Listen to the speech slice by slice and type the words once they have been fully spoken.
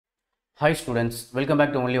Hi students, welcome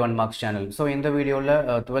back to only one marks channel. So in the video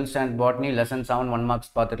 12th standard botany lesson 7 1 marks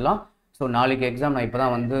பார்த்துடலாம். So நாளைக்கு exam நான்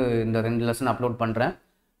இப்போதான் வந்து இந்த ரெண்டு லெசன் அப்லோட் பண்ணுறேன்.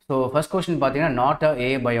 ஸோ ஃபர்ஸ்ட் கொஸ்டின் பார்த்தீங்கன்னா நாட் அ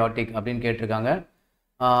ஏபயோட்டிக் அப்படின்னு கேட்டிருக்காங்க.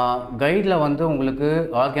 கைடில் வந்து உங்களுக்கு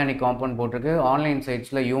ஆர்கானிக் காம்பவுண்ட் போட்டிருக்கு, ஆன்லைன்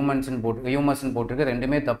சைட்ஸில் ஹியூமன்ஸ்ன்னு போட்டிருக்கு,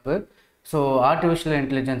 ரெண்டுமே தப்பு. ஸோ ஆர்டிஃபிஷியல்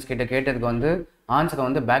இன்டெலிஜென்ஸ் கிட்ட கேட்டதுக்கு வந்து ஆன்சர்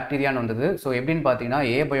வந்து பாக்டீரியான்னு வந்தது. ஸோ எப்படின்னு பார்த்தீங்கன்னா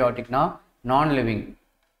ஏபயோட்டிக்னா நான் லிவிங்,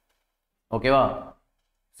 ஓகேவா?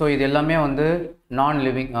 ஸோ இது எல்லாமே வந்து நான்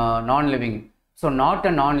லிவிங். ஸோ நாட்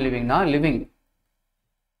அ நான் லிவிங்னா லிவிங்,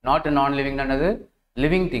 நாட் அ நான் லிவிங்னானது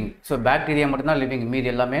லிவிங் திங். ஸோ பாக்டீரியா மட்டும்தான் லிவிங், மீதி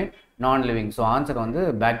எல்லாமே நான் லிவிங். ஸோ ஆன்சர் வந்து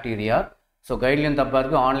பாக்டீரியா. ஸோ கைட்லையும் தப்பாக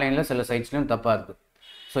இருக்குது, ஆன்லைனில் சில சைட்ஸ்லையும் தப்பாக இருக்குது.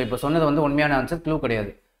 ஸோ இப்போ சொன்னது வந்து உண்மையான ஆன்சர், க்ளூ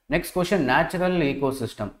கிடையாது. Next question natural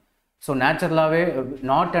ecosystem. So நேச்சுரலாகவே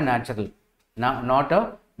not a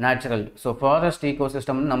natural. So forest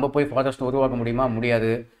ecosystem நம்ம போய் ஃபாரஸ்ட் உருவாக்க முடியுமா?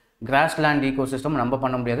 முடியாது. கிராஸ்லேண்ட் ஈகோசிஸ்டம் நம்ம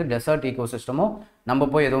பண்ண முடியாது, டெசர்ட் ஈகோசிஸ்டமும் நம்ம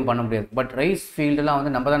போய் எதுவும் பண்ண முடியாது. பட் ரைஸ் ஃபீல்டெலாம்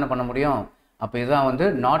வந்து நம்ம தானே பண்ண முடியும். அப்போ இதுதான் வந்து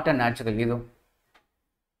நாட் அ நேச்சுரல் இது.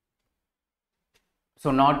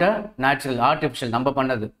 So not a natural, artificial நம்ம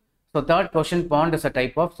பண்ணது. So third question bond is a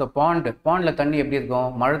type of. So பாண்டில் தண்ணி எப்படி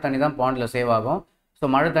இருக்கும்? மழை தண்ணி தான் பாண்டில் சேவ் ஆகும்.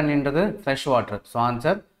 ஸோ மழை தண்ணின்றது fresh water. So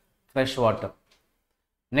answer fresh water.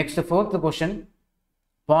 Next fourth question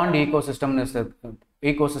bond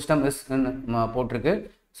ecosystem is போட்டிருக்கு.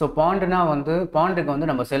 ஸோ பாண்டுனா வந்து பாண்டுக்கு வந்து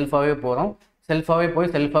நம்ம செல்ஃபாகவே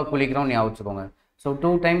போய் செல்ஃபாக குளிக்கிறோம்னு ஞாபகம் வச்சுக்கோங்க. ஸோ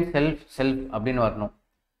 2 times செல்ஃப் அப்படின்னு வரணும்.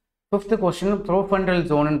 ஃபிஃப்த் கொஸ்டின் ப்ரோஃபண்டல்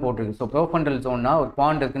ஜோனுன்னு போட்டிருக்கு. ஸோ ப்ரோஃபண்டல் ஜோன்னா ஒரு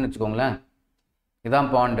பாண்ட் இருக்குன்னு வச்சுக்கோங்களேன், இதுதான்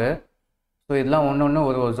பாண்டு. ஸோ இதெல்லாம் ஒன்று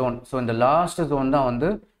ஒரு ஜோன். ஸோ இந்த லாஸ்ட் ஜோன் தான் வந்து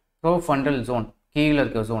ப்ரோஃபண்டல் ஜோன், கீழே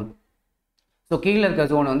இருக்க ஜோன். ஸோ கீழே இருக்க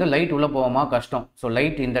ஜோன் வந்து லைட் உள்ளே போகாமா? கஷ்டம். ஸோ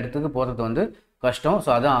லைட் இந்த இடத்துக்கு போகிறது வந்து கஷ்டம்.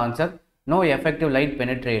 ஸோ அதான் answer, no effective light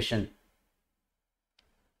penetration.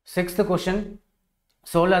 Sixth question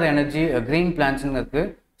solar energy green பிளான்ட்ஸ்னு இருக்குது.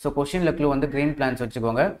 ஸோ கொஸ்டினில் க்ளூ வந்து க்ரீன் பிளான்ட்ஸ்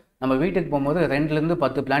வச்சுக்கோங்க. நம்ம வீட்டுக்கு போகும்போது 2லேருந்து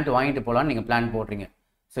 10 பிளான்ட் வாங்கிட்டு போகலான்னு நீங்கள் பிளான் போடுறீங்க.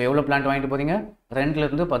 ஸோ எவ்வளோ பிளான்ட் வாங்கிட்டு போகிறீங்க?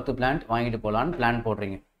 2லேருந்து 10 பிளான்ட் வாங்கிட்டு போகலான்னு பிளான்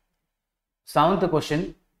போடுறீங்க. செவன்த்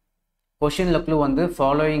கொஸ்டினில் க்ளூ வந்து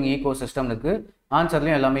ஃபாலோயிங் ஈகோ சிஸ்டம் இருக்குது.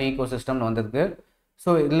 ஆன்சர்லேயும் எல்லாமே ஈகோ சிஸ்டம்னு வந்திருக்கு.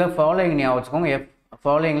 ஸோ இதில் ஃபாலோயிங் ஞாபகம் வச்சுக்கோங்க,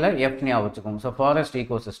 ஃபாலோயிங்கில் எஃப் ஞாபகம் வச்சுக்கோங்க. So forest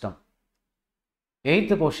ego system.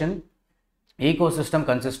 Eighth question ego system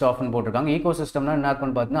consist ஆஃப்னு போட்டிருக்காங்க. ஈகோ சிஸ்டம்னா என்ன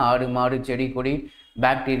இருக்குன்னு பார்த்தீங்கன்னா ஆடு மாடு செடி கொடி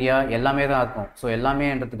பாக்டீரியா எல்லாமே தான் இருக்கும். ஸோ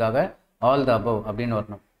எல்லாமேன்றதுக்காக ஆல் த அபவ் அப்படின்னு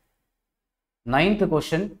வரணும். நைன்த்து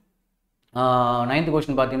கொஸ்டின்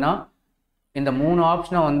பார்த்தீங்கன்னா இந்த 3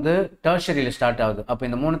 ஆப்ஷனை வந்து டெர்ஷரியில் ஸ்டார்ட் ஆகுது. அப்போ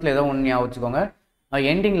இந்த 3த்தில் ஏதோ ஒன்று ஞாபகம் வச்சுக்கோங்க.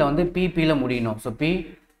 எண்டிங்கில் வந்து பிபியில் முடியணும். ஸோ பி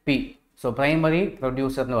ஸோ ப்ரைமரி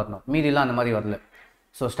ப்ரொடியூசர்னு வரணும். மீதிலாம் அந்த மாதிரி வரல.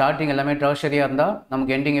 ஸோ ஸ்டார்டிங் எல்லாமே டெர்ஷரியாக இருந்தால்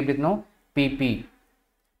நமக்கு எண்டிங் எப்படி இருக்கணும்? பிபி.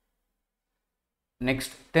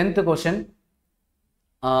 Next 10th question.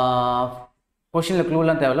 கொஸ்டினில்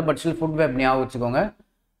க்ளூலாம் தேவையில்ல, பட் ஸ்டில் ஃபுட் வெப் ஞாபகம் வச்சுக்கோங்க.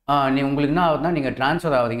 உங்களுக்கு என்ன ஆகுதுன்னா நீங்கள்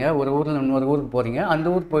ட்ரான்ஸ்ஃபர் ஆகுறீங்க, ஒரு ஊரில் இன்னொரு ஊருக்கு போகிறீங்க, அந்த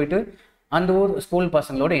ஊருக்கு போயிட்டு அந்த ஊர் ஸ்கூல்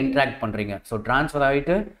பசங்களோட இன்ட்ராக்ட் பண்ணுறீங்க. ஸோ ட்ரான்ஸ்ஃபர்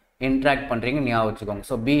ஆகிட்டு இன்ட்ராக்ட் பண்ணுறீங்க ஞாபகம் வச்சுக்கோங்க.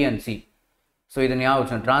 So B and C. So இது ஞாபகம்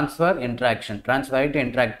வச்சுக்கோங்க, ட்ரான்ஸ்ஃபர் ஆகிட்டு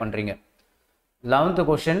இன்ட்ராக்ட் பண்ணுறீங்க. 11th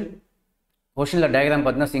கொஸ்டினில் டயக்ராம்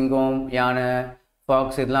பார்த்தீங்கன்னா சிங்கம், யானை,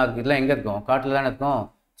 ஃபாக்ஸ் இதெல்லாம் இருக்குது. இதெல்லாம் எங்கே இருக்கும்? காட்டில் தானே இருக்கும்.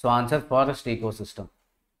 So answer forest ecosystem.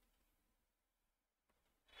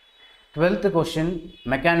 12th question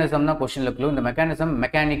மெக்கானிசம்னா கொஸ்டினில் க்ளூ. இந்த மெக்கானிசம்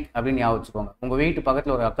மெக்கானிக் அப்படின்னு ஞாபகம் வச்சுக்கோங்க. உங்கள் வீட்டு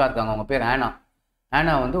பக்கத்தில் ஒரு அக்கா இருக்காங்க, அவங்க பேர்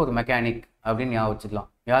ஆனா வந்து ஒரு மெக்கானிக் அப்படின்னு ஞாபகம் வச்சுக்கலாம்.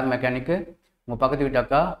 யார் மெக்கானிக்கு? உங்கள் பக்கத்து வீட்டு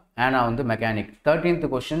அக்கா ஆனா வந்து மெக்கானிக். 13th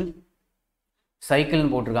கொஸ்டின்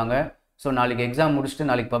சைக்கிள்னு போட்டிருக்காங்க. ஸோ நாளைக்கு எக்ஸாம் முடிச்சுட்டு,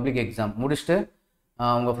 நாளைக்கு பப்ளிக் எக்ஸாம் முடிச்சுட்டு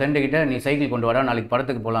உங்கள் ஃப்ரெண்டுக்கிட்ட நீ சைக்கிள் கொண்டு வாடா, நாளைக்கு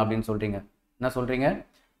படத்துக்கு போகலாம் அப்படின்னு சொல்கிறீங்க. என்ன சொல்கிறீங்க?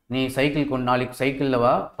 நீ நாளைக்கு சைக்கிளில்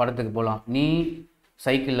வா, படத்துக்கு போகலாம், நீ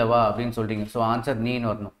சைக்கிளில் வா அப்படின்னு சொல்கிறீங்க. ஸோ ஆன்சர் நீன்னு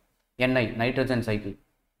வரணும். Nitrogen cycle.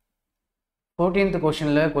 14th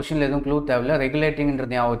கொஸ்டினில் எதுவும் க்ளூ தேவையில்லை,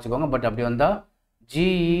 ரெகுலேட்டிங்ன்றது ஞாபகம் வச்சுக்கோங்க. பட் அப்படி வந்தால்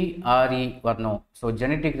GERE வரணும். So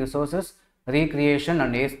genetic resources recreation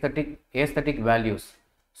and aesthetic values.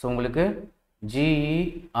 So உங்களுக்கு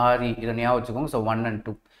GERE இதை ஞாபகம் வச்சுக்கோங்க. So 1 and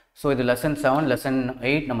 2. ஸோ இது lesson 7 lesson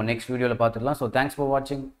 8 நம்ம நெக்ஸ்ட் வீடியோவில் பார்த்துக்கலாம். ஸோ தேங்க்ஸ் ஃபார்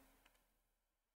வாட்சிங்.